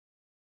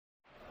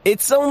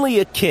It's only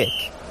a kick,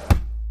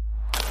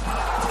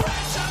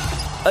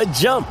 a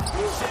jump,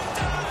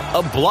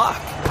 a block.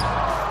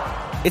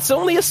 It's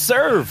only a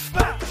serve.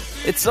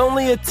 It's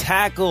only a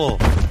tackle,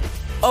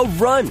 a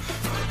run.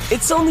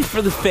 It's only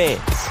for the fans.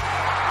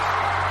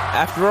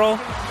 After all,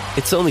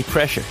 it's only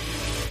pressure.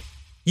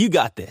 You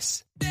got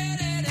this.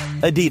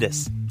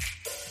 Adidas.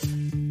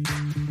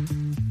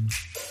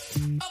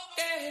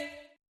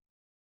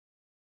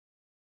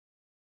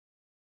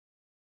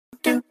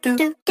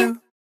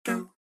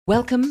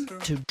 Welcome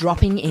to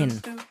Dropping In,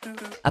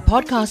 a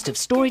podcast of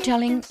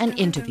storytelling and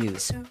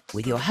interviews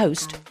with your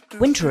host,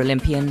 Winter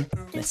Olympian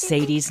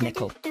Mercedes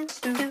Nicoll.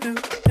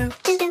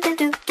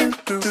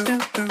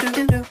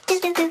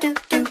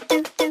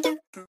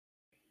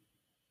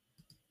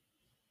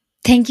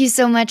 Thank you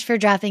so much for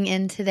dropping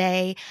in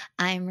today.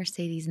 I'm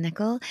Mercedes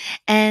Nicoll,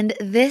 and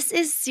this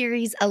is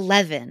series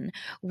 11,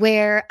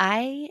 where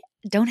I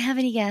don't have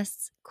any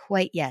guests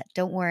quite yet.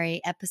 Don't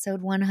worry,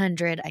 episode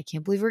 100. I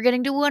can't believe we're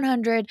getting to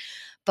 100,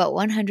 but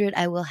 100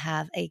 I will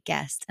have a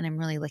guest, and I'm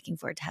really looking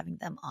forward to having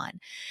them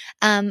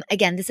on.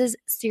 Again, this is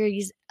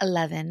series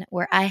 11,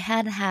 where I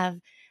had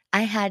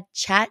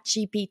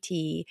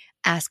GPT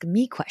ask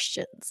me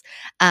questions.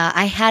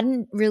 I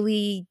hadn't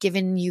really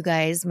given you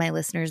guys, my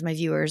listeners, my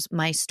viewers,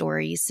 my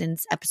story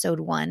since episode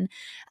 1.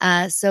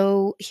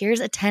 So here's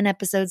a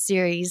 10-episode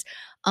series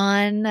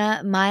on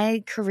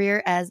my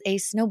career as a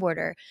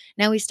snowboarder.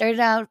 Now, we started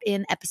out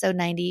in episode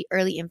 90,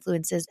 early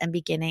influences and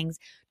beginnings,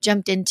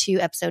 jumped into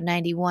episode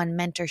 91,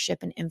 mentorship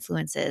and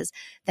influences.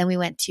 Then we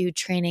went to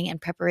training and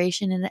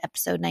preparation in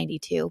episode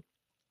 92.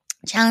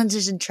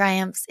 Challenges and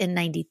triumphs in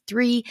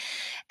 93.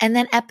 And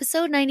then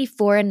episode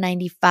 94 and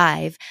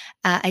 95,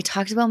 I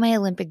talked about my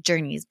Olympic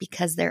journeys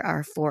because there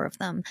are 4 of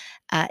them.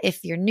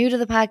 If you're new to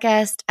the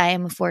podcast, I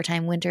am a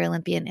 4-time Winter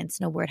Olympian in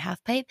snowboard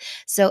halfpipe.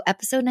 So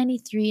episode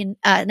 93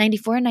 and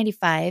 94 and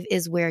 95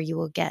 is where you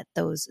will get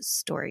those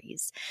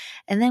stories.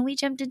 And then we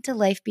jumped into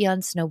life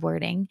beyond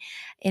snowboarding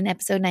in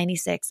episode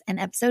 96, and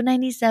episode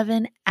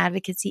 97,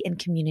 advocacy and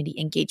community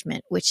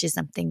engagement, which is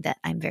something that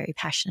I'm very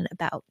passionate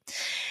about.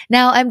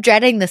 Now, I'm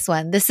dreading this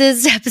one. This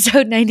is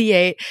episode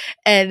 98,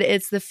 and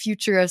it's the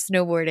future of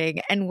snowboarding.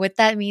 And what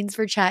that means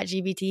for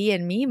ChatGPT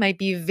and me might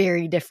be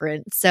very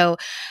different. So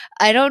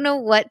I don't know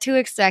what to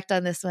expect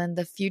on this one,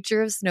 the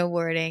future of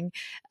snowboarding.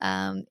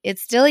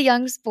 It's still a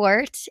young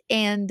sport,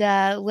 and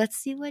let's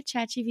see what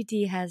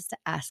ChatGPT has to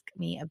ask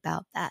me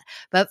about that.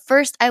 But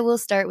first, I will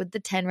start with the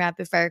 10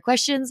 rapid fire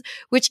questions,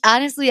 which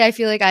honestly, I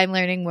feel like I'm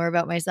learning more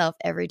about myself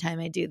every time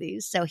I do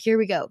these. So here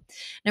we go.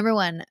 Number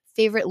 1,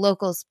 favorite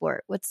local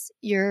sport. What's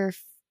your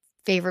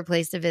favorite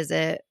place to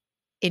visit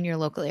in your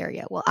local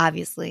area? Well,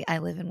 obviously, I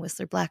live in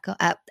Whistler,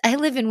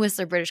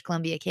 British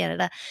Columbia,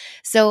 Canada.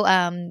 So,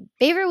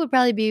 favorite would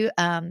probably be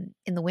in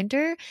the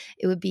winter.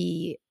 It would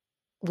be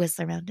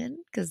Whistler Mountain,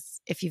 because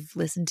if you've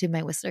listened to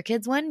my Whistler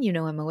Kids one, you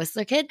know I'm a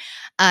Whistler kid.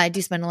 I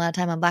do spend a lot of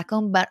time on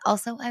Blackcomb, but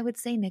also I would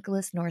say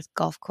Nicholas North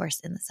Golf Course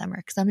in the summer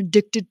because I'm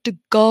addicted to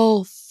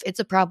golf. It's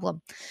a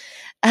problem.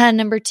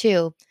 Number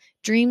 2.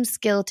 Dream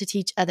skill to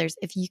teach others.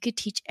 If you could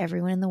teach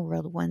everyone in the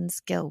world one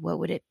skill, what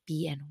would it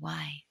be and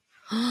why?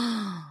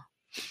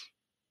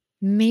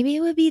 Maybe it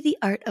would be the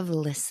art of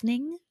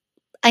listening.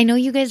 I know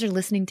you guys are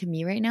listening to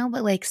me right now,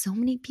 but like so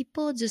many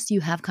people, just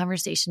you have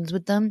conversations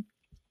with them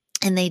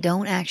and they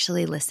don't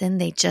actually listen.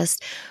 They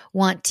just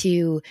want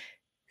to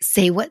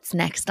say what's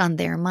next on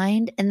their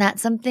mind. And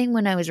that's something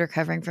when I was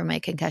recovering from my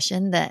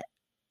concussion that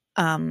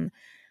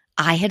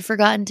I had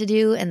forgotten to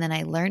do, and then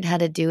I learned how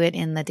to do it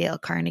in the Dale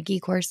Carnegie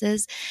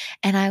courses.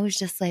 And I was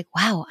just like,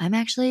 wow, I'm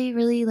actually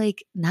really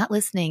like not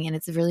listening, and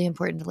it's really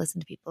important to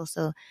listen to people.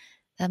 So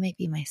that might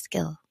be my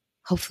skill.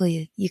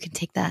 Hopefully you can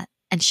take that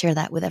and share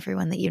that with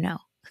everyone that you know.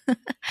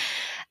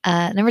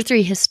 Number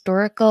 3,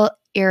 historical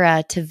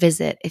era to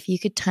visit. If you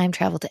could time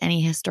travel to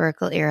any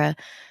historical era,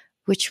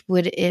 which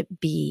would it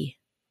be?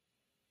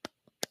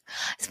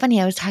 It's funny,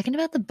 I was talking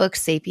about the book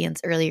Sapiens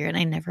earlier, and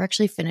I never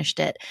actually finished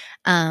it.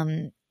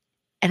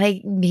 And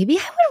I would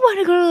want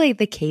to go to like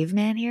the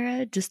caveman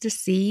era just to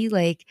see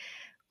like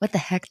what the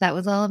heck that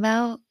was all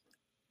about.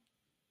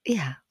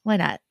 Yeah, why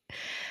not?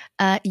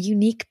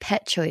 Unique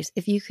pet choice.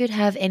 If you could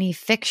have any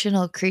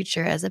fictional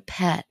creature as a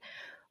pet,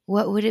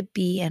 what would it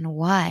be and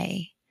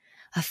why?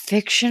 A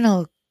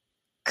fictional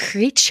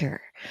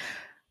creature.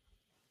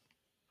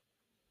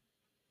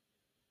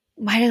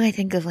 Why do I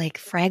think of like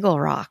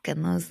Fraggle Rock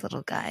and those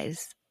little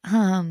guys?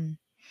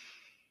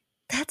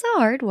 That's a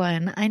hard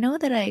one. I know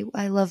that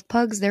I love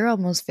pugs. They're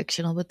almost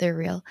fictional, but they're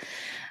real.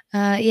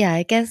 Yeah,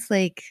 I guess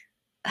like,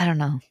 I don't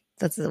know.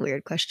 That's a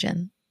weird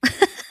question.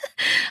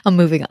 I'm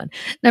moving on.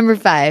 Number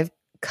 5,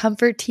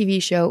 comfort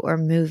TV show or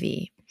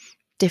movie.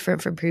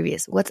 Different from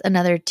previous. What's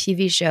another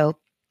TV show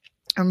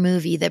or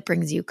movie that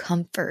brings you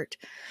comfort?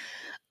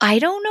 I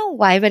don't know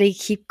why, but I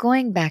keep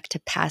going back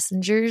to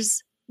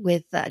Passengers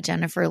with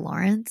Jennifer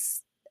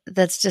Lawrence.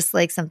 That's just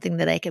like something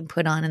that I can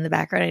put on in the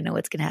background. I know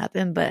what's going to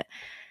happen, but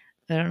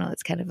I don't know.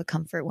 It's kind of a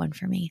comfort one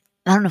for me.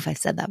 I don't know if I've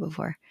said that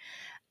before.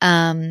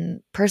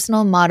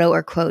 Personal motto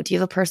or quote. Do you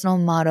have a personal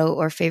motto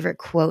or favorite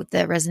quote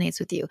that resonates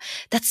with you?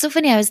 That's so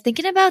funny. I was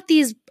thinking about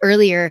these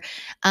earlier.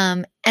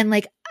 And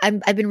like,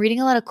 I've been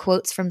reading a lot of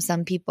quotes from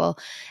some people.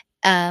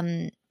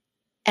 And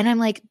I'm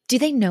like, do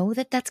they know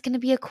that that's going to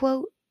be a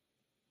quote?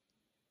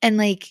 And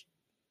like,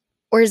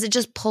 or is it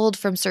just pulled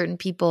from certain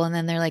people and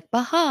then they're like,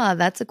 baha,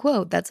 that's a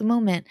quote. That's a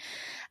moment.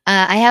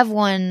 I have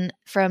one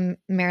from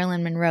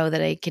Marilyn Monroe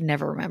that I can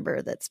never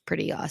remember. That's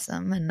pretty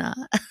awesome. And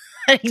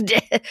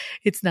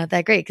it's not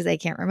that great because I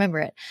can't remember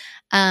it.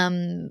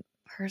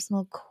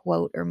 Personal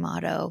quote or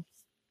motto.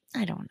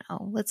 I don't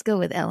know. Let's go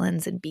with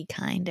Ellen's and be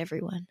kind,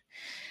 everyone.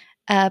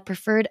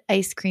 Preferred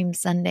ice cream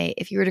sundae.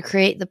 If you were to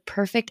create the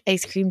perfect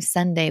ice cream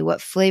sundae, what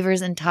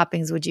flavors and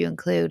toppings would you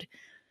include?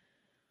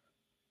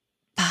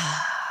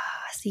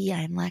 See,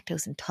 I'm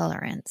lactose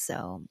intolerant,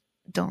 so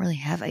don't really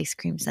have ice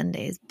cream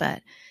sundaes,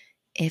 but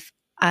if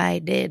I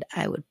did,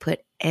 I would put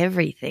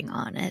everything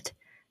on it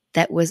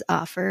that was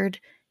offered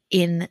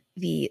in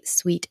the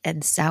sweet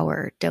and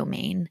sour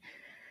domain,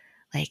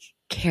 like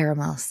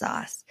caramel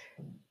sauce,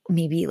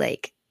 maybe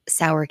like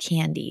sour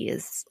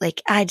candies.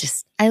 Like I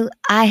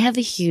have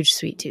a huge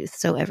sweet tooth,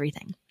 so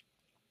everything.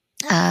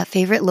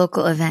 Favorite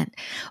local event.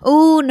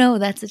 Oh no,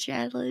 that's a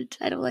challenge.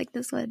 I don't like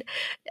this one.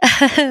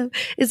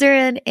 Is there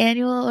an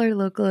annual or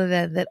local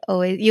event that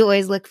you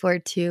always look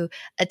forward to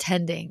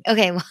attending?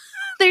 Okay, well,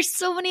 there's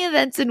so many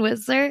events in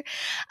Whistler.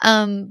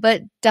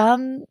 But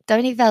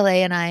Dominique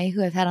Valet and I,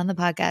 who I've had on the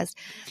podcast,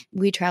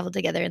 we traveled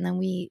together and then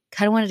we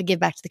kind of wanted to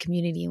give back to the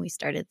community and we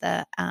started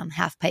the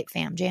Half Pipe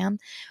Fam Jam,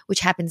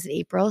 which happens in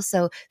April.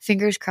 So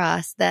fingers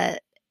crossed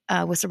that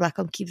Whistler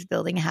Blackcomb keeps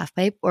building a half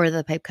pipe or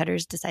the pipe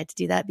cutters decide to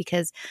do that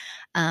because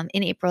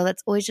in April,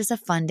 that's always just a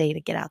fun day to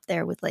get out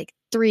there with like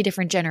 3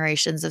 different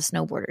generations of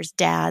snowboarders,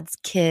 dads,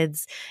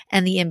 kids,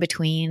 and the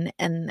in-between.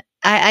 And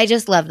I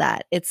just love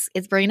that. It's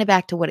bringing it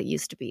back to what it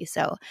used to be.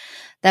 So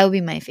that would be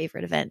my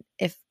favorite event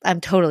if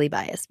I'm totally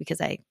biased because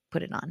I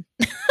put it on.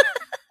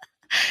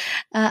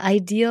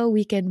 Ideal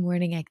weekend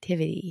morning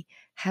activity.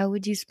 How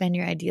would you spend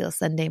your ideal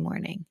Sunday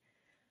morning?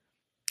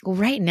 Well,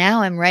 right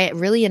now I'm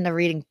really into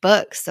reading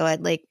books. So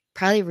I'd like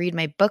probably read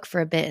my book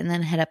for a bit and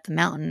then head up the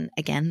mountain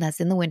again.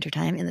 That's in the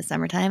wintertime. In the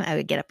summertime, I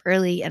would get up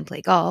early and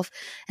play golf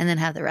and then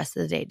have the rest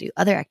of the day do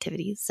other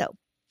activities. So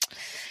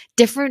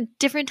different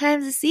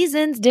times of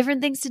seasons,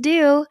 different things to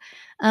do.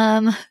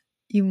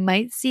 You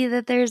might see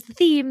that there's the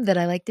theme that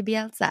I like to be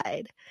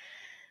outside.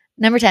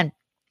 Number 10,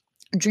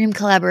 dream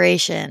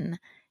collaboration.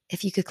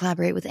 If you could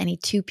collaborate with any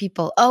 2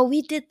 people. Oh,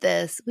 we did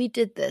this.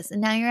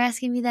 And now you're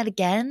asking me that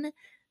again?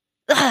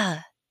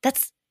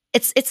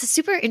 It's a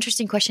super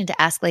interesting question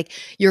to ask like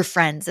your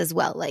friends as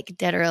well, like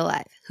dead or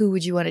alive. Who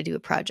would you want to do a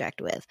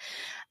project with?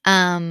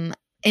 In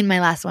my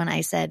last one,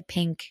 I said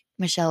Pink,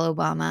 Michelle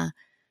Obama,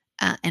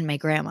 and my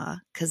grandma,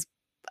 because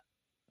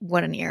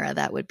what an era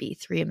that would be.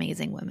 3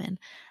 amazing women.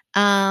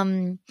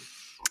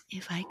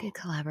 If I could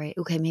collaborate,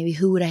 okay, maybe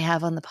who would I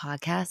have on the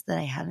podcast that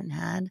I haven't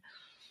had?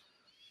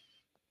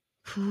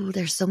 Ooh,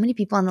 there's so many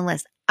people on the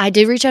list. I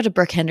did reach out to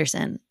Brooke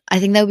Henderson. I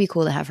think that would be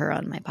cool to have her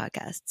on my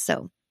podcast.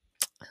 So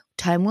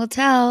time will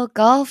tell.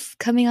 Golf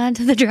coming on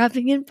to the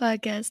Dropping In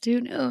podcast.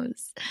 Who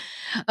knows?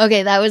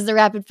 Okay, that was the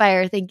rapid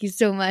fire. Thank you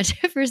so much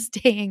for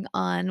staying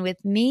on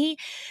with me.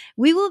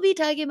 We will be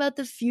talking about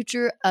the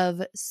future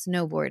of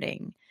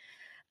snowboarding.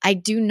 I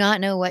do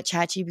not know what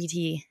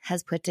ChatGPT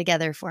has put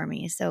together for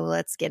me, so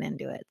let's get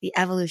into it. The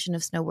evolution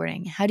of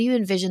snowboarding. How do you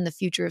envision the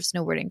future of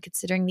snowboarding,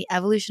 considering the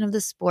evolution of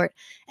the sport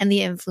and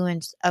the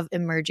influence of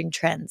emerging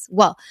trends?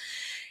 Well,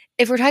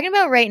 if we're talking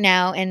about right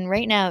now, and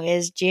right now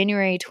is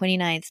January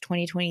 29th,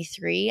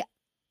 2023,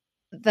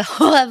 the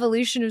whole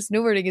evolution of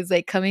snowboarding is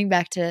like coming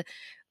back to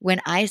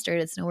when I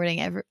started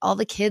snowboarding. All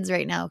the kids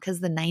right now, because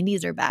the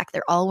 90s are back,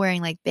 they're all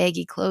wearing like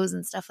baggy clothes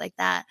and stuff like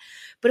that.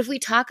 But if we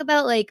talk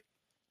about like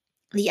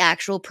the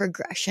actual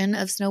progression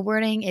of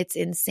snowboarding, it's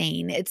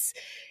insane. It's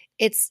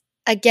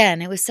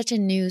again, it was such a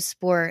new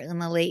sport in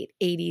the late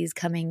 80s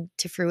coming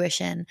to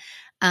fruition.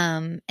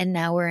 And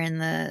now we're in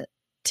the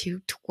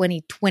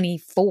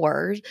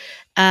 2024.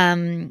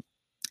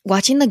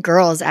 Watching the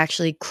girls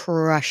actually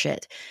crush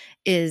it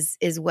is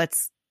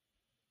what's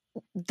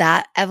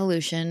that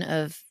evolution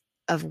of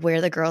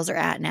where the girls are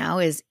at now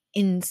is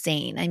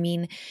insane. I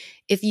mean,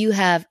 if you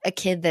have a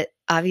kid that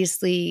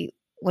obviously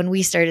when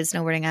we started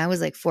snowboarding, I was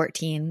like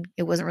 14.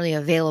 It wasn't really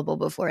available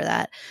before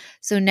that.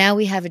 So now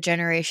we have a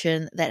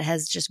generation that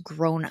has just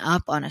grown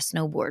up on a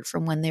snowboard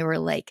from when they were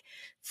like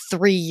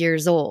 3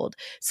 years old.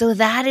 So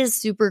that is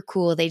super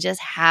cool. They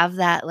just have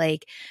that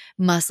like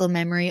muscle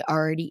memory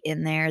already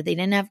in there. They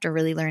didn't have to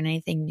really learn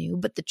anything new,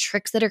 but the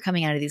tricks that are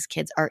coming out of these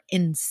kids are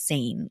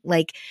insane.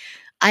 Like,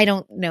 I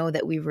don't know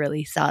that we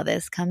really saw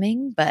this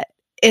coming, but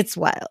it's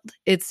wild.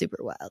 It's super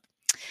wild.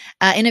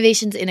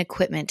 Innovations in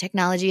equipment,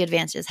 technology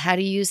advances. How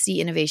do you see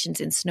innovations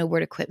in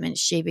snowboard equipment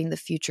shaping the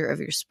future of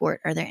your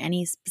sport? Are there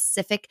any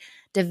specific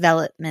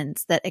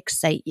developments that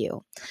excite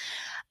you?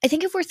 I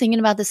think if we're thinking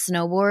about the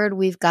snowboard,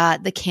 we've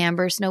got the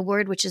camber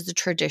snowboard, which is the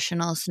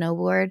traditional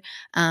snowboard,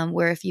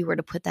 where if you were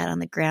to put that on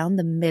the ground,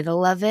 the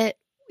middle of it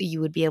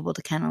you would be able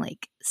to kind of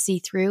like see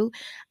through,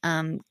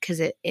 because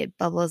it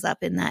bubbles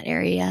up in that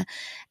area.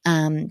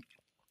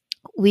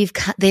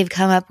 They've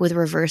come up with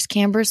reverse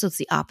camber, so it's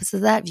the opposite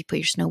of that. If you put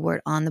your snowboard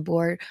on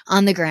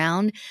the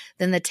ground,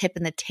 then the tip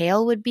and the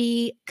tail would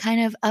be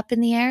kind of up in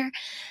the air.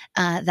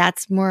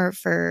 That's more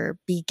for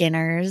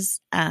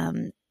beginners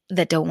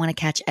that don't want to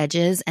catch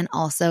edges, and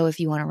also if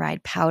you want to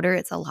ride powder,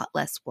 it's a lot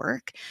less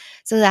work.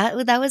 So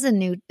that was a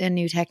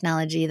new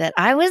technology that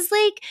I was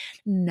like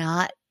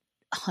not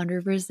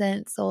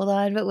 100% sold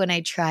on, but when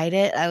I tried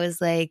it, I was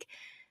like,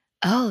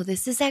 oh,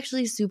 this is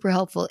actually super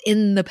helpful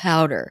in the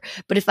powder.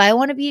 But if I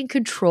want to be in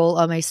control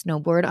on my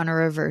snowboard on a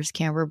reverse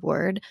camber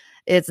board,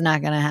 it's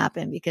not going to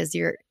happen, because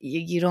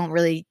you don't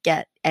really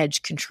get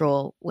edge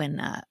control when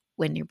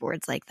your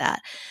board's like that.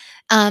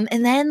 And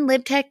then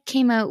LibTech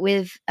came out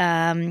with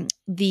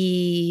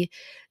the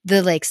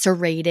like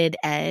serrated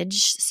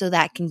edge, so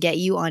that can get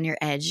you on your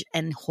edge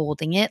and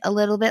holding it a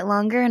little bit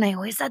longer. And I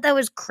always thought that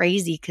was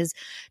crazy, because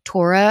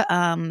Tora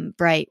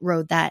Bright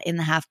rode that in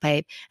the half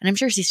pipe, and I'm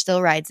sure she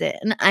still rides it.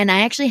 And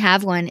I actually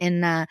have one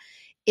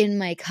in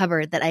my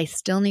cupboard that I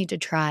still need to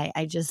try.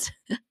 I just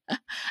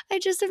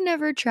have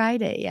never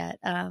tried it yet.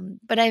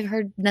 But I've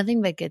heard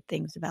nothing but good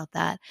things about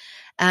that.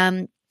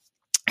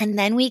 And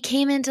then we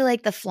came into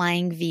like the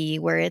Flying V,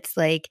 where it's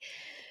like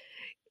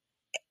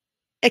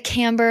a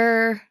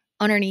camber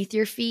underneath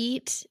your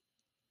feet,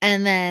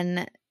 and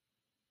then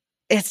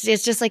it's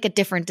just like a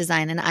different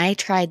design. And I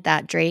tried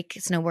that. Drake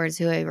Snowboards,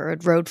 who I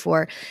rode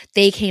for,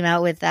 they came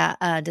out with that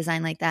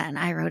design like that, and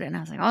I rode it, and I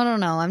was like, I don't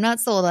know, I'm not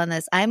sold on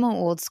this. I'm an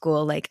old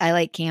school, like I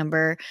like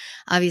camber.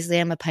 Obviously,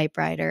 I'm a pipe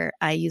rider.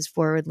 I use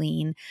forward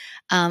lean.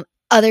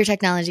 Other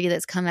technology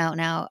that's come out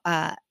now,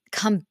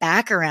 come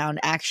back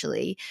around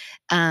actually,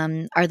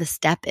 are the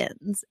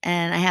step-ins.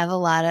 And I have a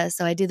lot of,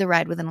 so I do the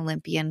Ride with an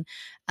Olympian,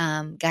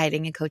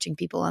 guiding and coaching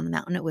people on the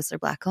mountain at Whistler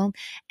Blackcomb.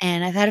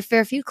 And I've had a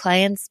fair few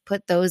clients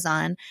put those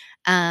on,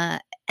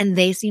 and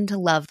they seem to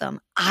love them.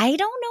 I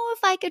don't know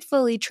if I could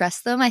fully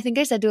trust them. I think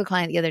I said to a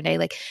client the other day,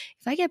 like,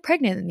 if I get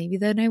pregnant, maybe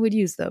then I would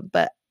use them.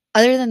 But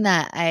other than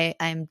that,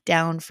 I'm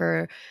down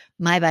for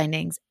my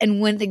bindings.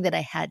 And one thing that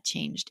I had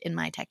changed in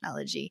my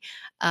technology,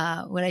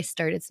 when I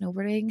started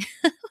snowboarding,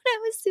 when I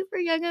was super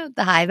young,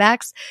 the high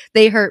backs,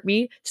 they hurt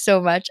me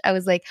so much. I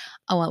was like,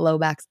 I want low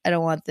backs. I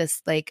don't want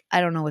this. Like, I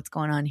don't know what's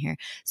going on here.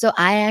 So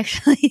I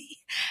actually,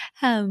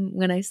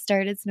 when I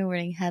started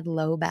snowboarding, had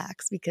low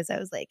backs, because I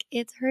was like,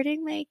 it's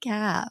hurting my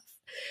calf.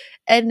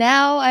 And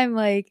now I'm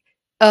like,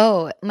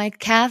 oh, my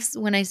calves,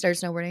 when I start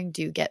snowboarding,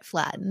 do get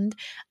flattened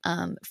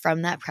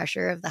from that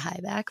pressure of the high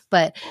back,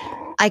 but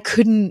I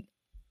couldn't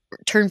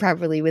turn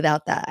properly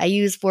without that. I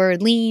use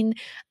forward lean.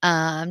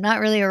 I'm not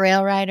really a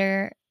rail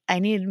rider. I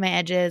needed my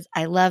edges.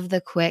 I love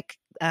the quick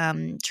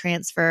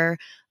transfer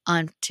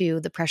onto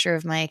the pressure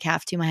of my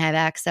calf to my high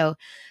back. So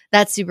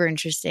that's super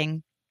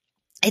interesting.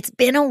 It's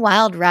been a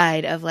wild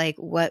ride of like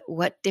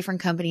what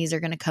different companies are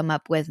going to come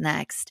up with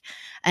next.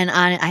 And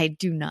I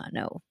do not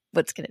know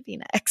what's going to be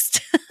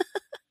next.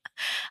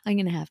 I'm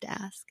going to have to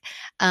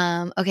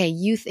ask. Okay,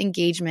 youth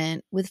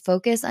engagement. With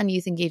focus on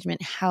youth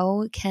engagement,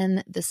 how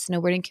can the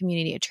snowboarding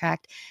community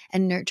attract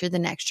and nurture the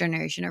next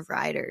generation of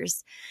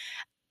riders?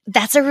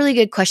 That's a really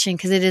good question,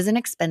 because it is an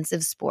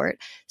expensive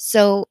sport.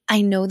 So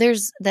I know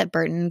that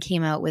Burton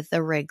came out with the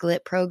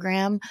Riglet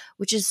program,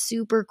 which is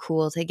super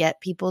cool to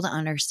get people to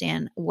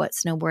understand what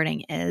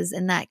snowboarding is.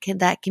 And that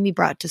can be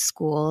brought to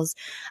schools.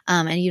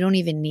 And you don't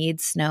even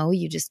need snow.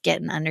 You just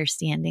get an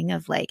understanding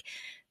of like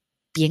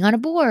being on a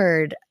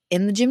board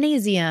in the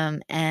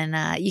gymnasium,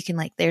 and you can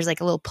there's like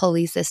a little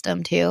pulley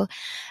system too.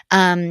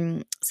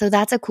 So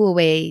that's a cool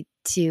way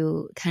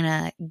to kind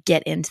of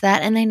get into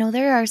that. And I know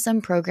there are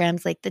some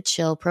programs like the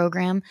Chill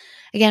program.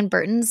 Again,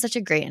 Burton's such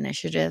a great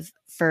initiative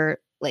for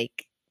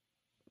like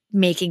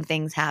making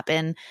things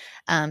happen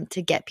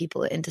to get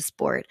people into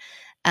sport.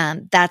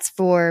 That's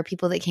for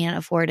people that can't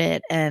afford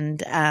it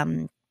and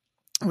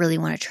really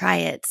want to try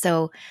it.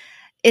 So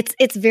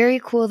it's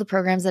very cool, the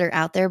programs that are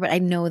out there, but I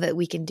know that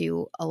we can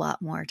do a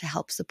lot more to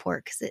help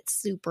support, because it's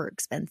super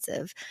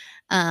expensive.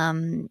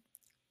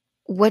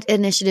 What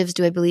initiatives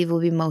do I believe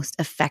will be most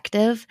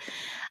effective?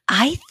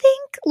 I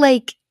think,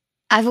 like,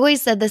 I've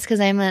always said this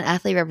because I'm an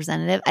athlete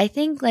representative. I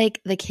think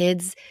like the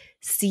kids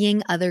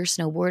seeing other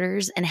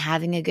snowboarders and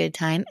having a good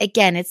time.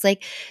 Again, it's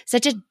like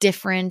such a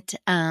different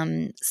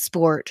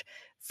sport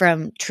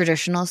from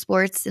traditional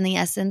sports, in the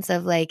essence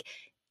of like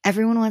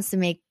everyone wants to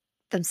make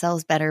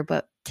themselves better,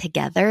 but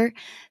together.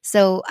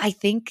 So I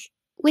think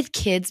with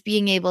kids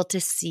being able to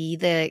see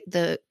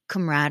the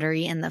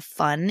camaraderie and the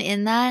fun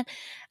in that,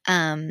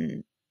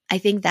 I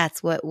think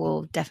that's what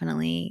will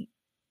definitely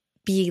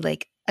be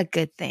like a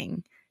good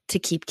thing to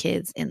keep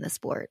kids in the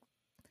sport.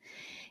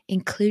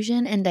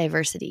 Inclusion and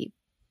diversity.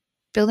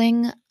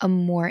 Building a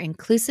more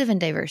inclusive and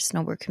diverse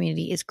snowboard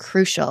community is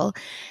crucial.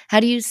 How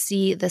do you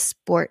see the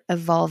sport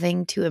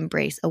evolving to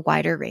embrace a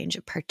wider range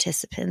of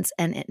participants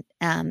and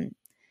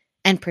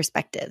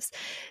perspectives?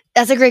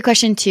 That's a great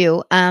question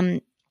too.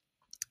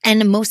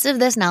 And most of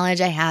this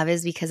knowledge I have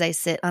is because I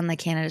sit on the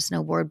Canada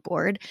Snowboard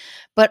Board,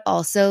 but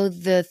also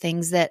the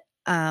things that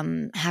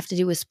have to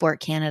do with Sport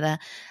Canada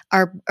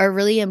are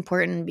really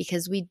important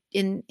because we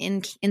in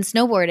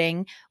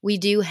snowboarding we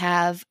do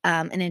have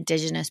an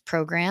Indigenous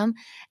program,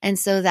 and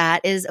so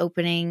that is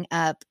opening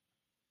up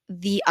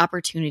the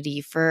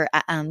opportunity for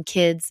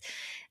kids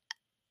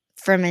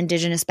from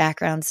Indigenous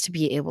backgrounds to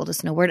be able to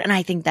snowboard. And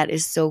I think that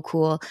is so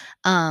cool.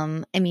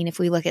 I mean, if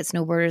we look at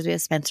snowboarders, we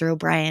have Spencer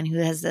O'Brien, who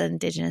has an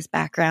Indigenous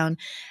background,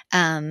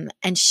 and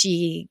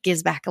she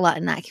gives back a lot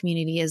in that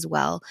community as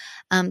well.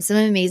 Some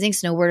amazing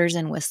snowboarders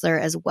in Whistler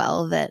as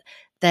well that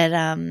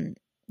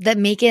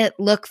make it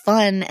look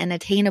fun and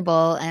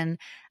attainable, and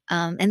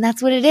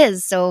that's what it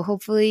is. So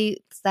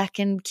hopefully that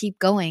can keep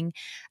going.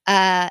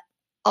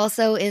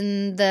 Also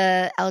in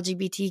the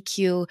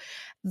LGBTQ,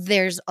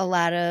 there's a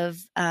lot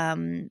of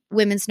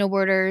women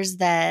snowboarders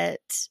that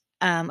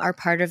are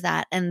part of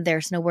that, and they're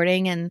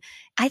snowboarding. And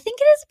I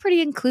think it is a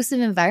pretty inclusive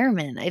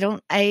environment.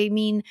 I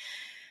mean,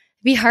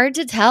 it'd be hard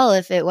to tell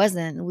if it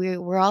wasn't.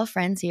 We're all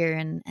friends here,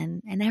 and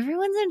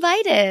everyone's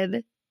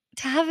invited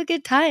to have a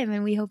good time,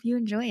 and we hope you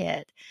enjoy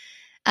it.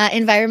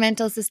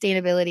 Environmental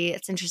sustainability.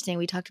 It's interesting.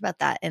 We talked about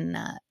that in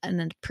a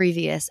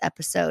previous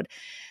episode.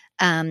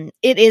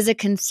 It is a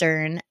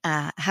concern.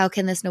 How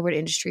can the snowboard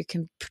industry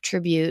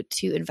contribute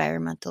to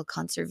environmental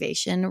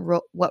conservation?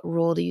 What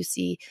role do you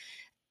see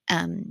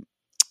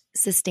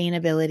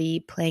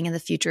sustainability playing in the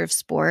future of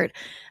sport?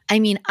 I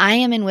mean, I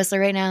am in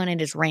Whistler right now and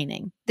it is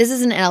raining. This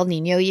is an El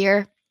Nino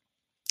year.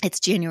 It's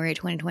January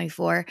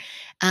 2024.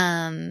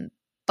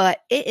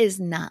 But it is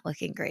not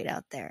looking great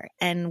out there.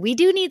 And we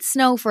do need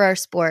snow for our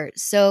sport.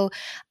 So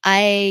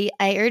I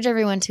urge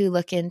everyone to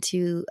look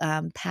into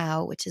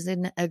POW, which is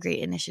a great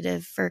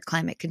initiative for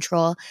climate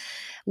control.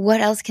 What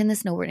else can the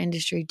snowboard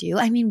industry do?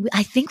 I mean,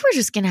 I think we're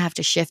just going to have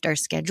to shift our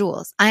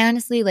schedules. I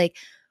honestly,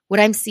 what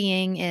I'm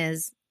seeing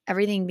is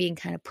everything being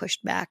kind of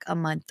pushed back a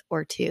month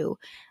or two.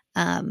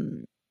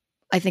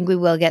 I think we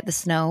will get the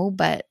snow,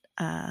 but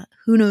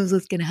who knows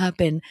what's going to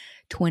happen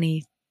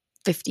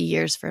 50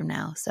 years from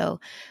now.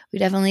 So we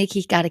definitely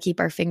got to keep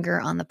our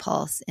finger on the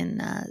pulse in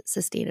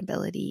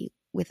sustainability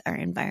with our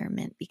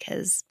environment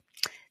because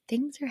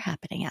things are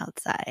happening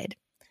outside.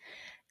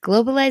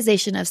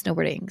 Globalization of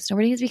snowboarding.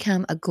 Snowboarding has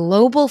become a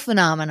global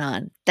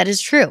phenomenon. That is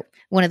true.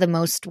 One of the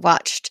most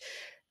watched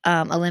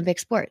Olympic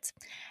sports.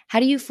 How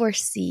do you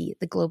foresee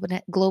the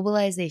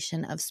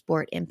globalization of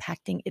sport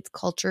impacting its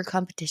culture,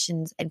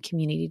 competitions, and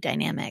community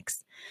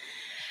dynamics?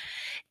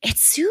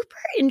 It's super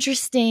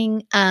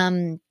interesting.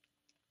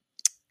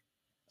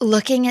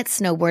 Looking at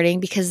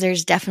snowboarding, because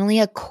there's definitely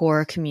a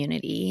core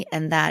community,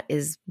 and that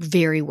is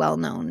very well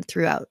known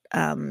throughout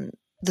the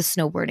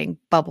snowboarding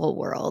bubble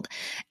world.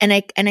 And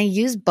I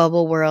use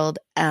bubble world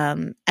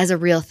as a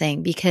real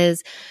thing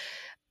because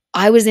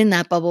I was in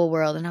that bubble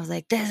world and I was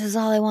like, this is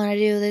all I want to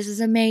do. This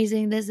is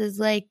amazing. This is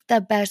like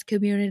the best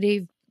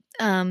community.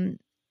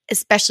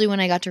 Especially when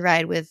I got to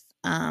ride with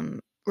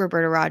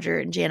Roberta Roger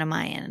and Jana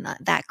Mayan and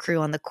that crew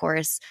on the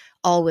chorus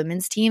all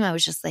women's team. I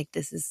was just like,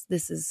 this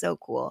is so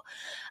cool.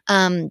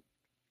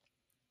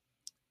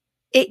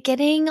 It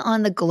getting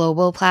on the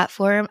global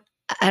platform,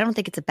 I don't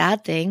think it's a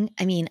bad thing.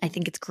 I mean, I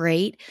think it's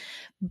great,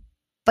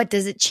 but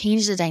does it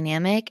change the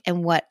dynamic?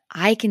 And what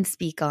I can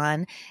speak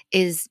on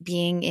is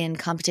being in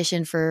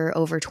competition for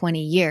over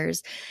 20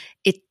 years.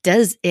 It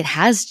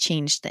has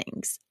changed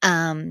things.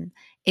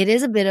 It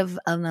is a bit of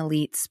an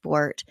elite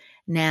sport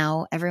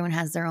now. Everyone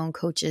has their own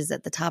coaches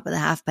at the top of the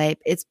half pipe.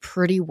 It's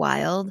pretty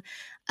wild.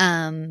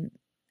 I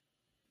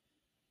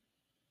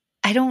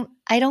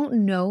don't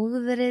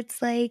know that it's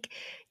like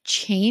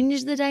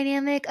changed the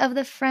dynamic of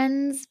the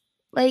friends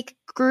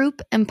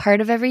group and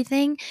part of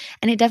everything.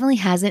 And it definitely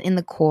hasn't in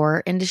the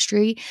core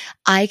industry.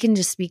 I can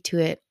just speak to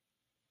it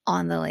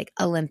on the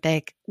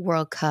Olympic,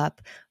 World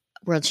Cup,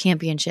 World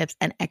Championships,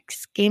 and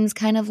X Games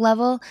kind of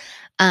level.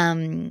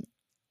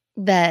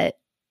 That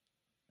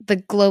the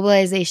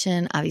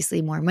globalization,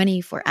 obviously more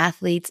money for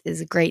athletes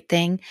is a great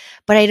thing,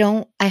 but I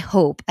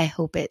hope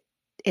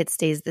it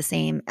stays the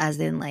same, as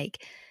in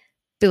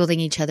building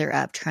each other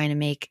up, trying to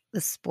make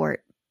the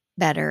sport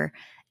better.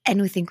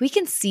 And we think we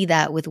can see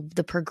that with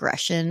the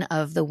progression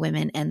of the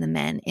women and the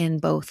men in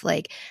both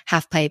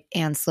half pipe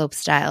and slope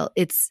style.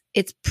 It's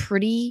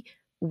pretty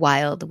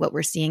wild what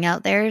we're seeing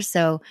out there.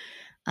 So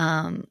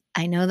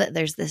I know that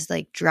there's this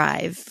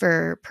drive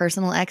for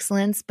personal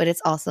excellence, but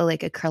it's also a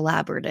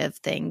collaborative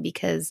thing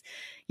because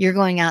you're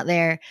going out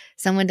there,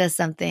 someone does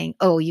something,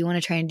 oh, you want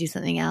to try and do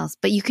something else,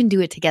 but you can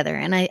do it together.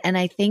 And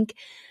I think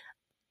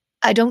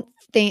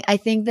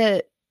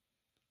that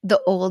the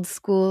old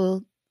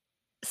school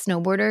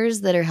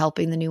snowboarders that are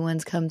helping the new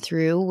ones come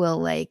through will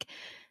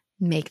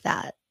make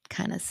that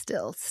kind of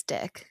still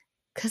stick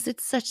because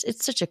it's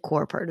such a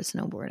core part of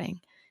snowboarding.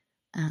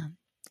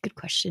 Good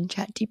question,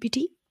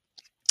 ChatGPT.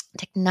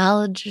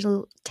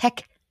 Technological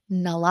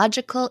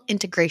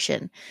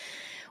integration.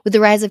 With the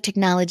rise of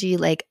technology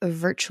like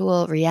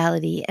virtual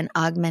reality and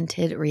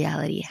augmented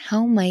reality,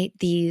 how might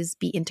these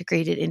be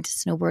integrated into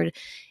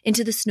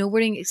the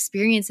snowboarding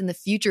experience in the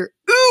future?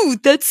 Ooh, Ooh,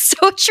 that's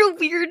such a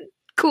weird,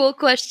 cool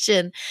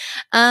question.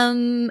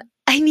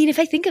 I mean, if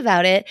I think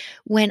about it,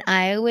 when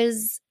I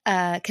was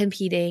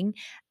competing,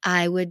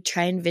 I would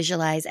try and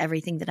visualize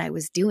everything that I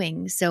was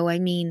doing. So, I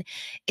mean,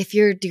 if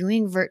you're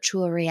doing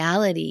virtual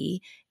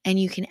reality and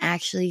you can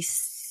actually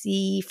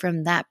see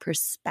from that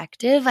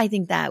perspective, I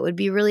think that would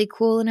be really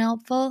cool and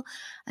helpful.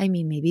 I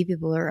mean, maybe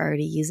people are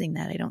already using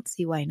that. I don't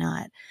see why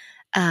not.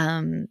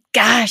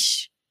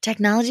 Gosh,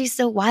 technology is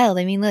so wild.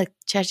 I mean, look,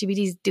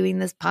 ChatGPT is doing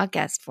this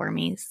podcast for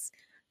me.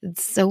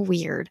 It's so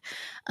weird.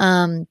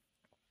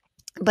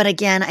 But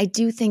again, I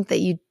do think that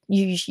you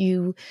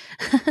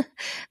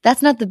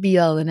that's not the be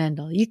all and end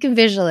all. You can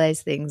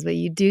visualize things, but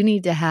you do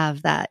need to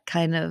have that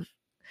kind of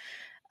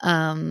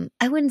I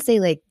wouldn't say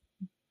like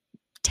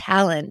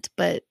talent,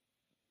 but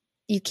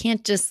you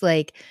can't just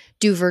like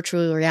do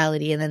virtual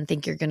reality and then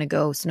think you're going to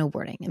go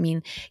snowboarding. I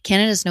mean,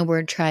 Canada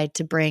Snowboard tried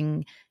to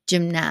bring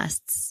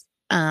gymnasts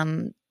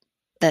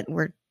that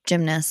were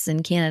gymnasts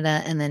in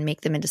Canada and then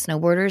make them into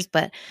snowboarders,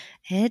 but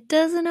it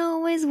doesn't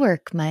always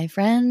work, my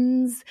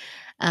friends.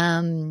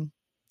 A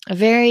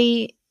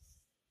very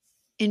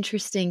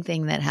interesting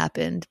thing that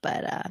happened,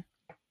 but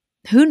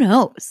who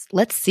knows?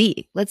 Let's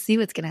see. Let's see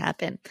what's going to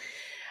happen.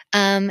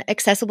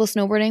 Accessible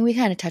snowboarding, we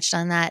kind of touched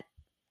on that.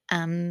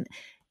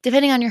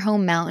 Depending on your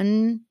home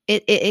mountain,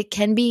 it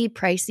can be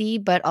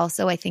pricey, but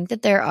also I think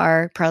that there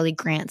are probably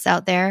grants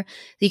out there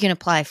that you can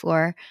apply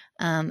for.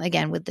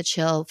 Again, with the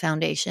Chill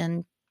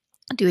Foundation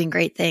doing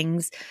great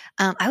things.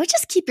 I would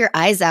just keep your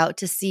eyes out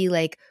to see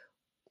like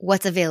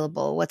what's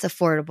available, what's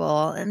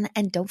affordable,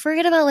 and don't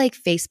forget about like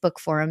Facebook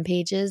forum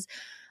pages.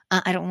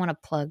 I don't want to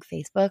plug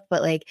Facebook,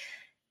 but like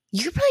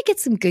you could probably get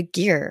some good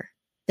gear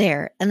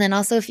there. And then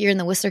also if you're in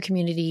the Whistler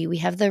community, we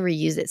have the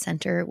Reuse It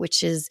Center,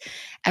 which is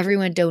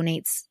everyone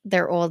donates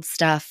their old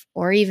stuff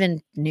or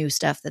even new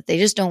stuff that they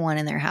just don't want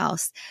in their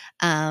house.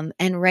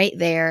 And right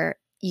there,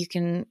 you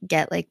can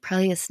get like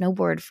probably a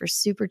snowboard for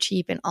super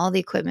cheap and all the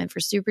equipment for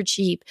super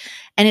cheap.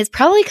 And it's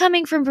probably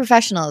coming from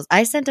professionals.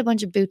 I sent a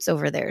bunch of boots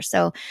over there.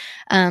 So,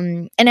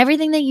 and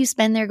everything that you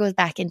spend there goes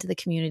back into the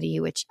community,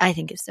 which I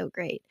think is so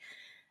great.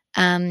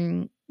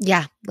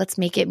 Yeah, let's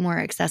make it more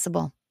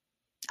accessible.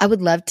 I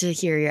would love to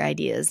hear your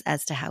ideas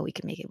as to how we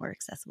can make it more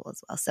accessible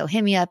as well. So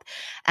hit me up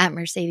at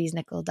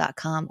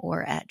mercedesnicoll.com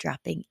or at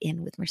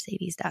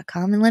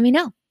droppinginwithmercedes.com and let me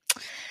know.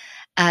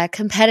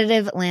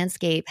 Competitive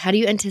landscape. How do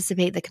you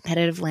anticipate the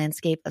competitive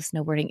landscape of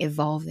snowboarding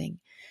evolving?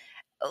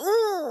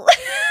 Ooh,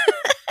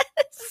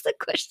 this is the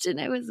question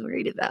I was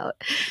worried about.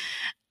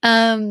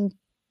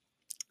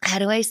 How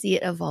do I see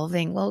it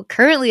evolving? Well,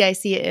 currently I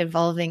see it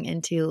evolving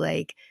into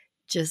like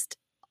just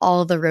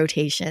all the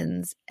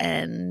rotations,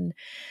 and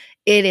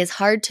it is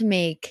hard to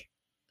make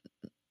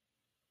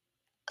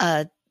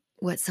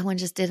what someone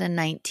just did a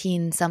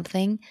 19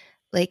 something.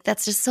 Like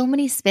that's just so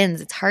many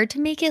spins. It's hard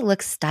to make it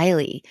look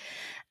stylish.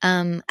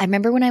 I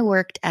remember when I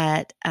worked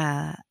at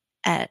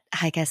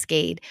High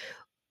Cascade,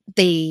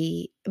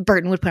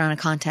 Burton would put on a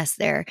contest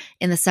there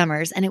in the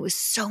summers, and it was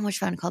so much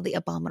fun, called the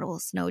Abominable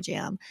Snow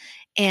Jam.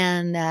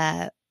 And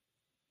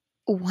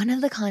one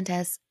of the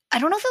contests, I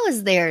don't know if it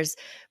was theirs,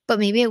 but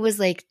maybe it was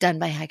like done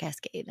by High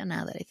Cascade. And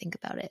now that I think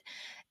about it,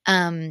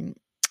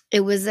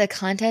 it was a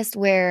contest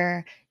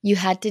where you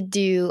had to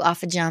do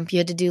off a jump. You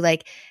had to do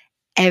like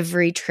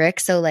every trick.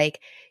 So like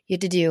you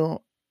had to do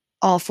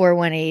all 4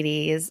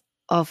 180s,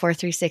 all 4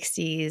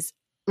 360s,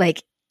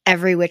 like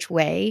every which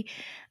way.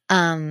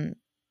 That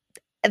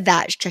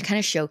kind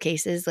of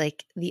showcases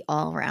like the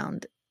all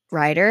around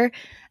rider.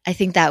 I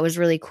think that was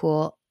really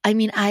cool. I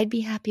mean, I'd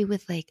be happy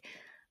with like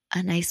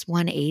a nice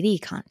 180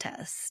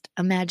 contest.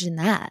 Imagine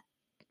that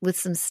with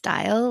some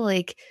style.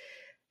 Like,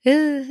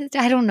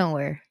 I don't know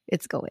where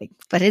it's going,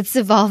 but it's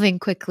evolving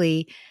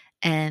quickly,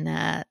 and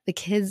the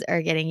kids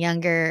are getting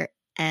younger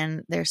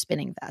and they're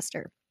spinning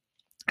faster.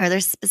 Are there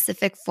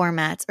specific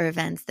formats or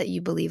events that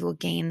you believe will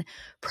gain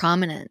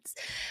prominence?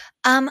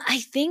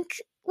 I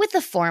think with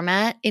the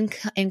format in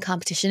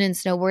competition in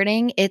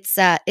snowboarding, it's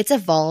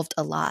evolved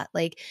a lot.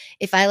 Like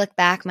if I look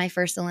back, my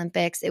first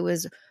Olympics, it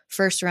was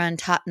first run,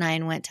 top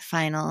 9 went to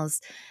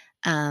finals.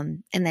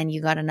 And then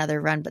you got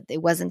another run, but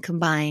it wasn't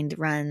combined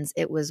runs.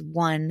 It was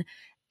one,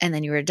 and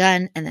then you were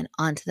done, and then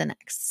on to the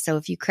next. So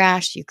if you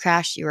crashed,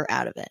 you were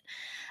out of it.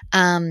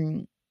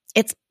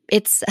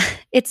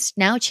 It's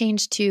now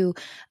changed to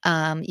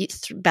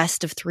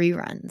best of 3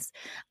 runs.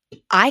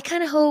 I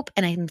kind of hope,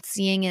 and I'm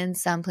seeing in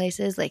some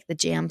places like the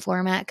jam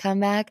format come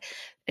back.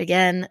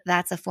 Again,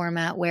 that's a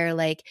format where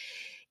like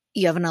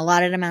you have an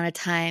allotted amount of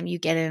time, you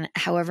get in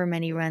however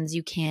many runs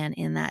you can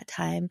in that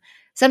time.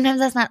 Sometimes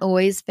that's not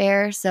always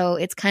fair, so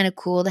it's kind of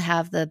cool to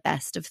have the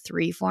best of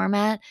 3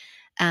 format.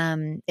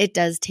 It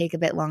does take a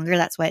bit longer.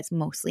 That's why it's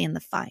mostly in the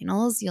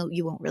finals.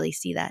 You won't really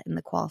see that in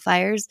the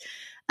qualifiers.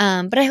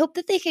 But I hope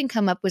that they can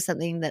come up with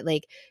something that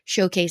like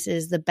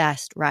showcases the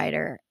best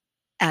rider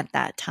at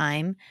that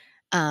time,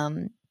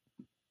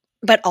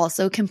 but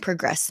also can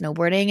progress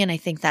snowboarding. And I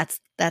think that's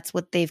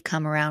what they've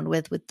come around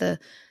with the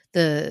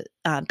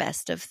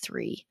best of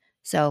 3.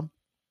 So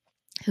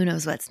who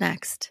knows what's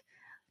next?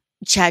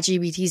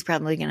 ChatGPT is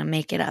probably going to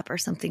make it up or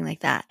something like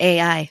that.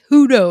 AI,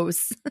 who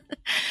knows?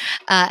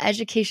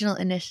 Educational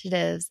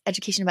initiatives,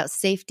 education about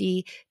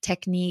safety,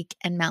 technique,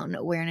 and mountain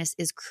awareness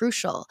is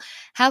crucial.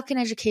 How can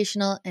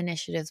educational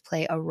initiatives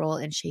play a role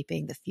in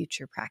shaping the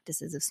future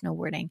practices of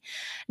snowboarding?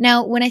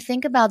 Now, when I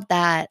think about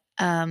that,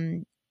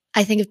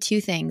 I think of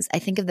two things. I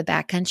think of the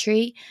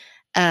backcountry,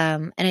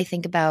 and I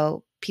think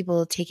about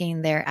people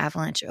taking their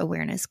avalanche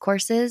awareness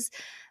courses.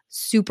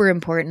 Super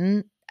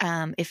important.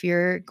 If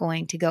you're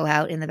going to go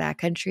out in the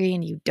backcountry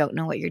and you don't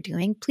know what you're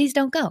doing, please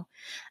don't go.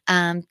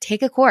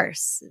 Take a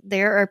course.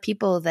 There are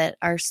people that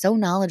are so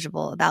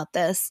knowledgeable about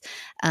this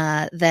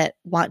that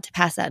want to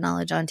pass that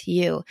knowledge on to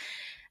you.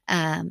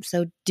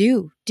 So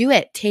do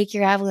it. Take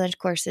your avalanche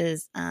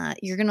courses.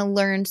 You're going to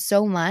learn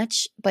so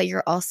much, but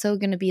you're also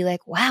going to be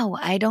like, wow,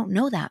 I don't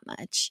know that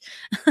much.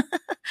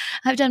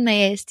 I've done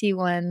my AST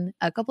 1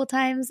 a couple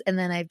times, and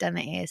then I've done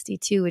my AST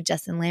 2 with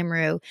Justin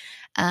Lamoureux,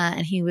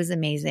 and he was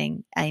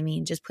amazing. I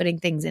mean, just putting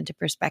things into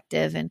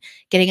perspective and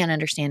getting an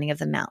understanding of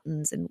the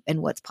mountains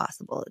and what's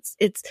possible.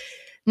 It's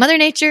Mother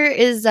Nature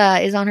is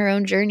on her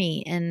own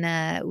journey,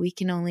 and we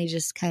can only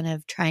just kind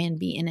of try and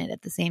be in it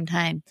at the same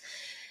time.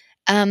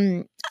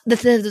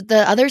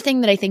 The other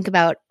thing that I think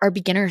about are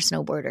beginner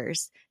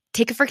snowboarders.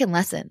 Take a freaking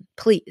lesson,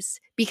 please,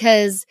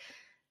 because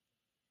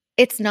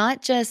it's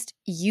not just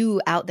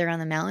you out there on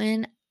the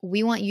mountain.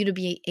 We want you to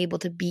be able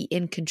to be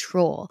in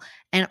control.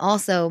 And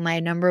also, my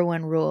number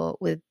one rule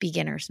with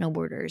beginner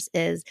snowboarders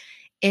is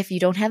if you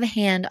don't have a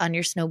hand on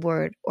your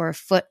snowboard or a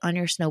foot on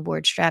your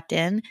snowboard strapped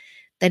in,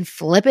 then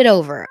flip it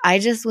over. I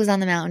just was on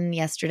the mountain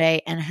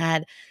yesterday and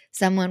had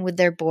someone with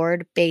their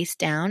board face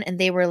down, and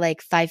they were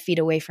like 5 feet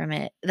away from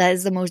it. That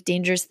is the most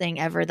dangerous thing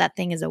ever. That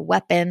thing is a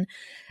weapon.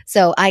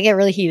 So I get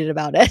really heated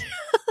about it.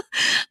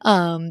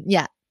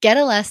 Yeah, get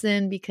a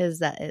lesson because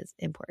that is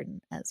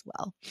important as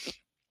well.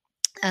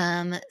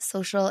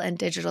 Social and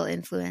digital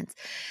influence.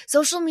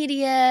 Social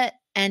media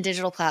and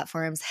digital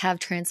platforms have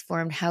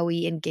transformed how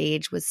we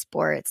engage with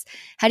sports.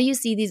 How do you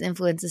see these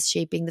influences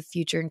shaping the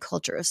future and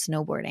culture of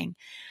snowboarding?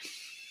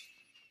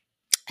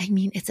 I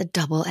mean, it's a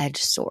double-edged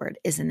sword,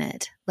 isn't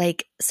it?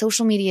 Like,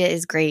 social media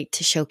is great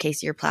to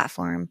showcase your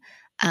platform.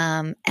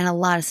 And a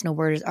lot of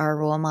snowboarders are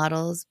role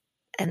models,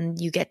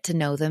 and you get to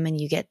know them and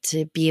you get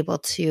to be able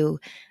to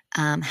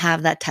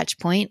have that touch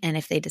point. And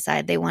if they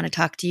decide they want to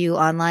talk to you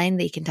online,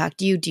 they can talk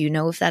to you. Do you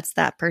know if that's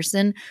that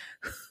person?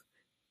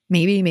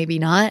 Maybe, maybe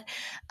not.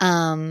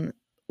 The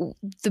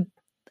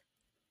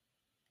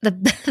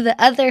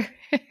other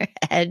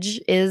edge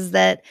is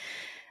that,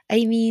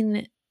 I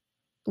mean,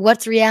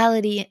 what's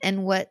reality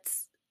and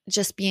what's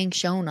just being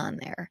shown on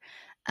there.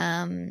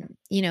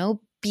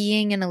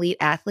 Being an elite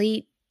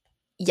athlete,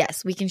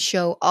 yes, we can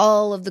show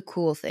all of the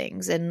cool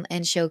things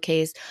and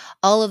showcase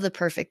all of the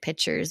perfect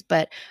pictures,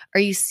 but are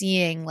you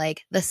seeing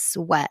like the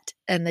sweat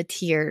and the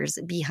tears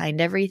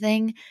behind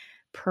everything?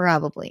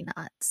 Probably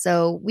not.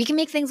 So we can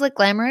make things look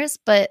glamorous,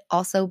 but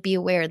also be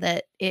aware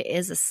that it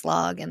is a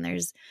slog, and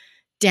there's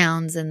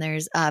downs and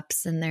there's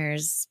ups and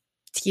there's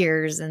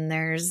tears and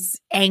there's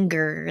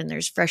anger and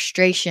there's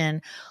frustration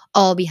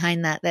all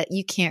behind that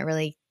you can't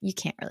really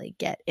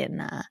get in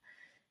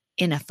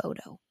a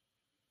photo.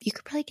 You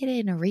could probably get it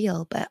in a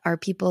reel, but are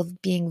people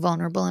being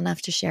vulnerable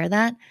enough to share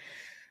that?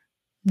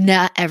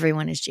 Not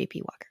everyone is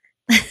JP Walker.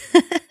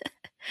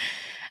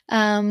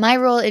 My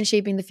role in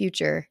shaping the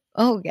future.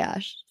 Oh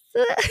gosh,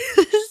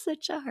 this is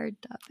such a hard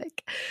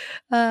topic.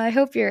 I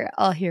hope you're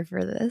all here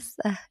for this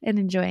and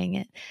enjoying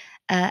it.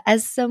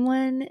 As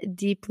someone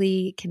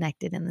deeply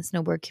connected in the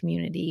snowboard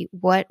community,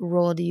 what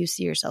role do you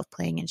see yourself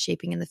playing in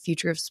shaping in the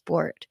future of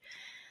sport?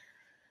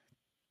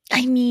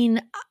 I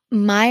mean,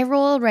 my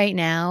role right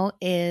now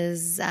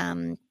is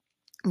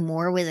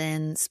more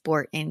within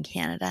sport in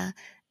Canada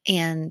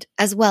and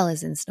as well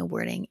as in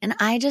snowboarding. And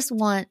I just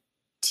want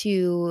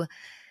to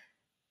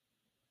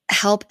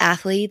help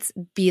athletes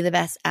be the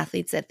best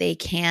athletes that they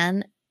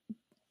can,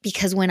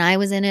 because when I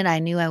was in it, I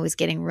knew I was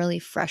getting really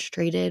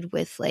frustrated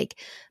with like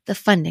the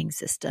funding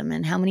system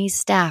and how many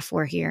staff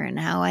were here and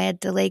how I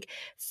had to like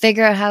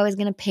figure out how I was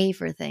going to pay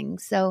for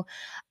things. So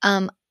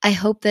I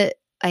hope that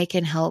I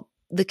can help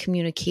the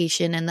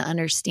communication and the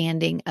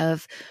understanding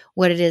of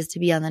what it is to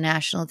be on the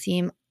national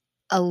team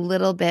a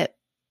little bit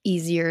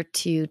easier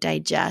to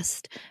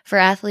digest for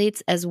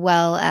athletes, as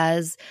well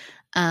as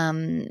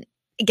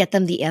get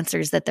them the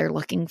answers that they're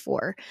looking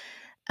for.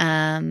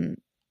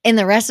 In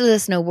the rest of the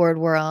snowboard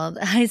world,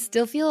 I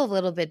still feel a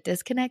little bit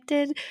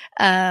disconnected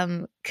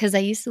because I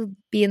used to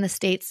be in the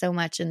States so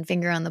much and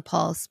finger on the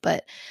pulse,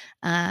 but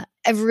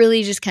I've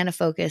really just kind of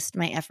focused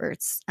my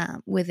efforts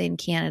within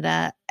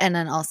Canada, and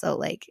then also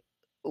like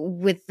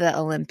with the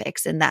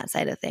Olympics and that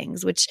side of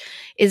things, which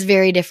is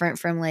very different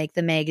from like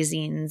the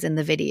magazines and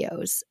the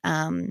videos.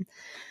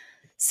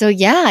 So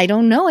yeah, I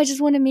don't know. I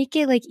just want to make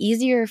it like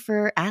easier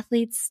for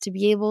athletes to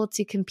be able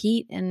to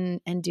compete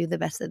and do the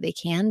best that they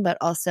can, but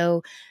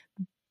also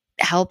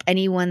help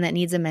anyone that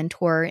needs a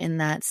mentor in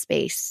that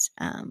space.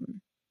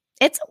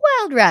 it's a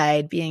wild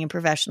ride being a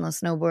professional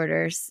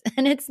snowboarder,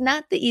 and it's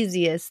not the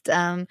easiest.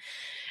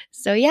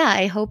 So yeah,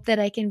 I hope that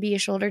I can be a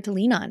shoulder to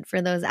lean on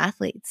for those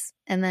athletes,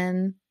 and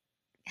then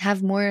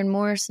have more and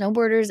more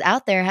snowboarders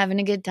out there having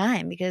a good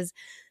time, because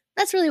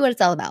that's really what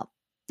it's all about.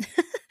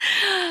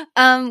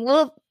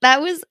 Well,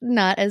 that was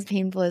not as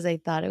painful as I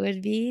thought it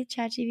would be,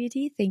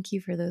 ChatGPT. Thank you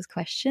for those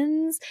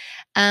questions.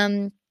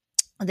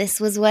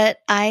 This was what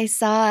I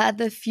saw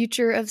the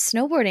future of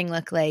snowboarding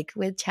look like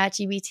with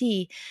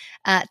ChatGPT.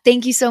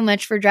 Thank you so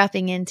much for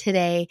dropping in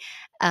today.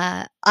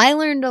 I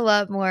learned a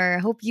lot more.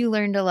 Hope you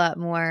learned a lot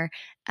more.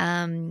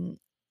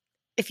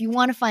 If you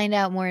want to find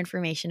out more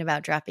information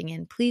about dropping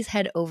in, please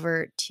head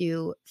over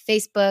to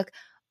Facebook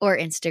or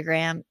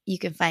Instagram. You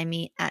can find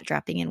me at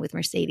Dropping In with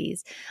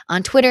Mercedes.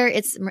 On Twitter,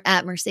 it's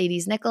at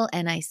Mercedes Nicoll,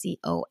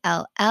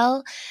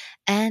 Nicoll.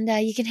 And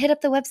you can hit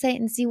up the website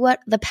and see what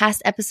the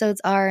past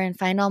episodes are and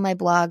find all my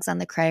blogs on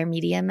the Crier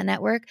Media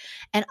Network.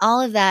 And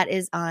all of that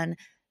is on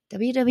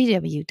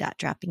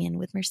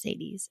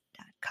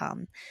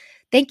www.droppinginwithmercedes.com.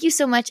 Thank you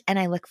so much, and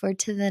I look forward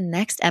to the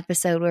next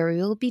episode where we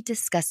will be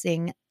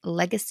discussing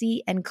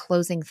legacy and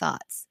closing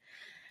thoughts.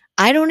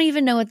 I don't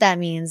even know what that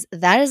means.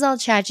 That is all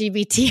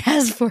ChatGPT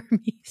has for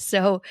me.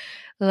 So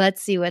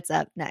let's see what's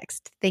up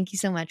next. Thank you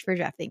so much for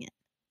dropping in.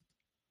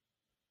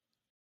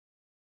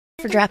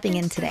 For dropping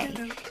in today.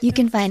 You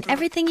can find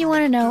everything you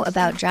want to know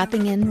about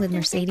Dropping In with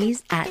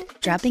Mercedes at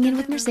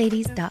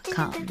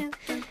droppinginwithmercedes.com.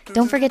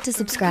 Don't forget to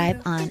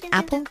subscribe on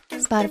Apple,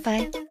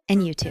 Spotify,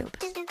 and YouTube.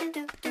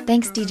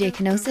 Thanks DJ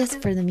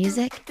Kenosis for the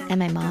music and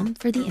my mom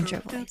for the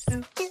intro voice.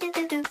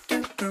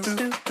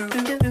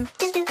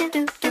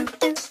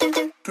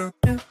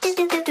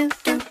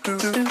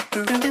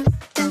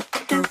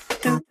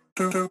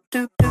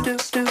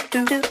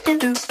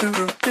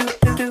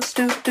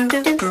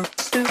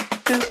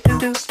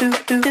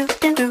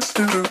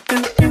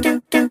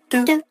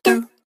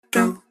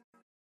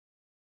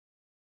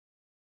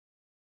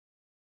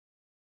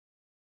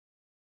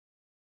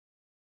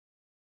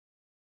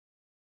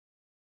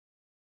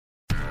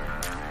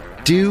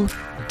 Do,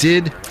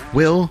 Did,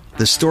 Will,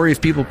 the Story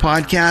of People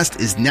podcast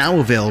is now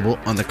available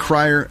on the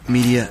Crier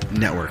Media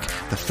Network.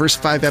 The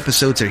first 5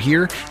 episodes are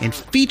here and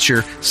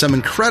feature some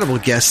incredible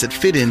guests that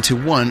fit into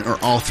one or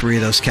all 3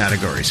 of those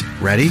categories.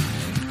 Ready?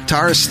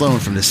 Tara Sloan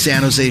from the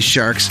San Jose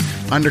Sharks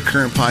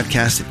Undercurrent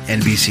podcast at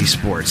NBC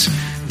Sports.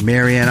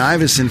 Marianne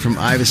Iveson from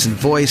Iveson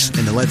Voice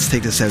and the Let's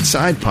Take This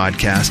Outside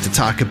podcast to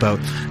talk about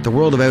the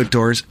world of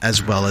outdoors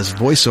as well as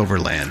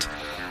voiceover land.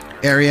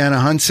 Ariana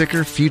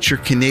Hunsicker, future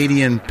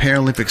Canadian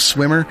Paralympic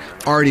swimmer,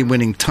 already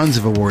winning tons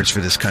of awards for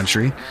this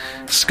country.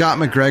 Scott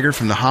McGregor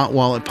from the Hot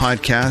Wallet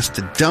podcast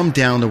to dumb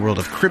down the world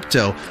of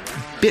crypto,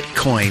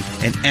 Bitcoin,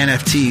 and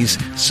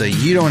NFTs so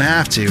you don't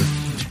have to.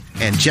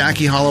 And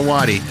Jackie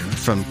Holowati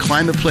from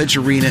Climate Pledge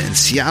Arena in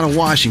Seattle,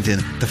 Washington,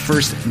 the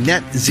first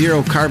net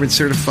zero carbon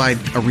certified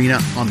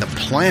arena on the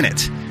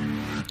planet.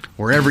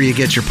 Wherever you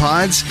get your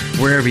pods,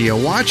 wherever you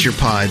watch your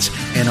pods,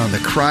 and on the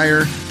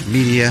Crier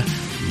Media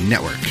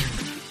Network.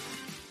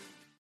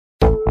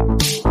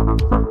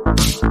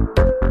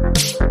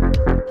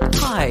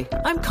 Hi,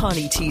 I'm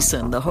Connie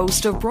Thiessen, the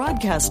host of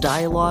Broadcast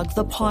Dialogue,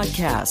 the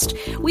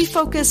podcast. We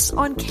focus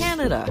on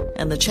Canada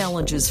and the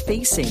challenges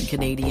facing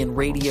Canadian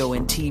radio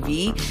and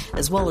TV,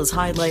 as well as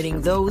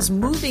highlighting those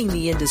moving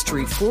the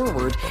industry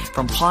forward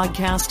from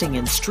podcasting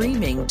and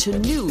streaming to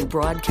new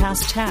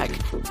broadcast tech.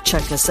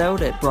 Check us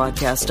out at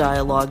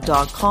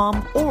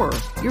broadcastdialogue.com or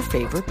your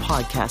favorite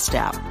podcast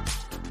app.